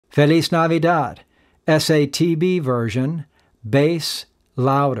Feliz Navidad, Satb version, bass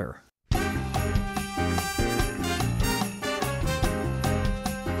louder.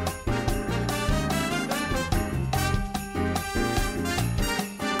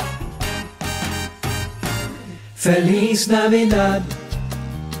 Feliz Navidad,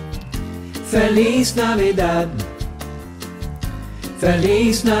 Feliz Navidad,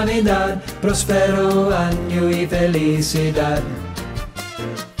 Feliz Navidad, prospero año y felicidad.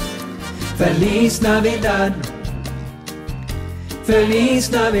 Feliz Navidad,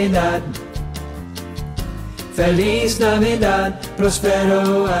 Feliz Navidad, Feliz Navidad,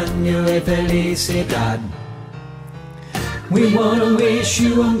 prospero año y felicidad. We want to wish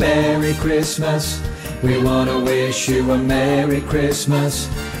you a Merry Christmas. We want to wish you a Merry Christmas.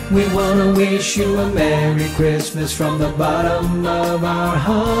 We want to wish you a Merry Christmas from the bottom of our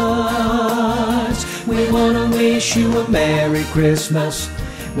hearts. We want to wish you a Merry Christmas.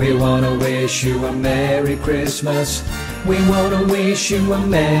 We want to wish you a Merry Christmas. We want to wish you a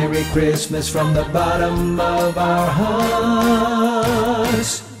Merry Christmas from the bottom of our hearts.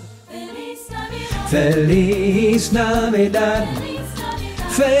 Feliz Navidad,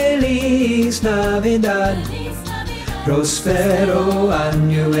 Feliz Navidad, prospero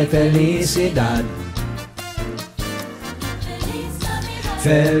año y felicidad.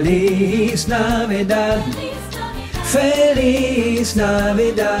 Feliz Navidad, Feliz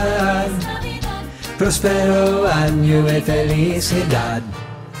Navidad, prospero año y felicidad.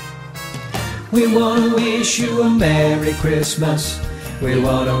 We want to wish you a Merry Christmas. We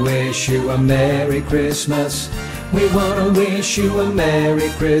want to wish you a Merry Christmas. We want to wish you a Merry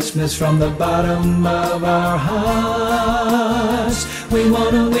Christmas from the bottom of our hearts. We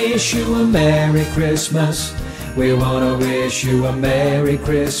want to wish you a Merry Christmas. We want to wish you a Merry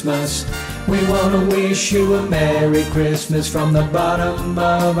Christmas. We want to wish you a Merry Christmas from the bottom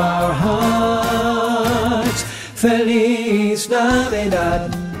of our hearts. Feliz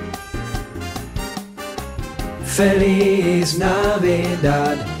Navidad, Feliz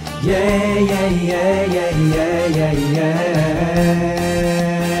Navidad, yeah, yeah, yeah, yeah, yeah, yeah, yeah.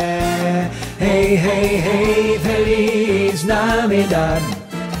 Hey, hey, hey, Feliz Navidad,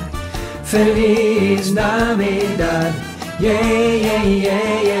 Feliz Navidad, yeah, yeah,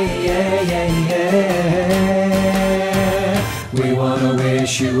 yeah, yeah, yeah, yeah, yeah. We wanna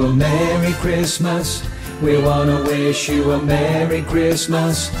wish you a Merry Christmas. We wanna wish you a Merry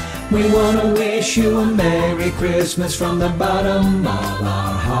Christmas. We wanna wish you a Merry Christmas from the bottom of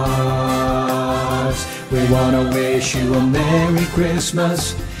our hearts. We wanna wish you a Merry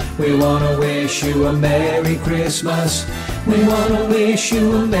Christmas. We wanna wish you a Merry Christmas. We wanna wish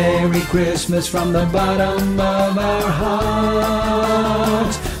you a Merry Christmas from the bottom of our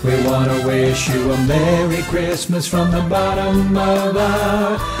hearts. We wanna wish you a Merry Christmas from the bottom of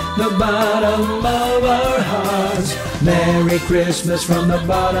our hearts. Merry Christmas from the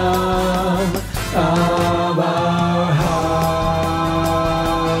bottom of our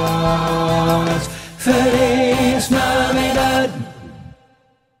hearts. Feliz Navidad.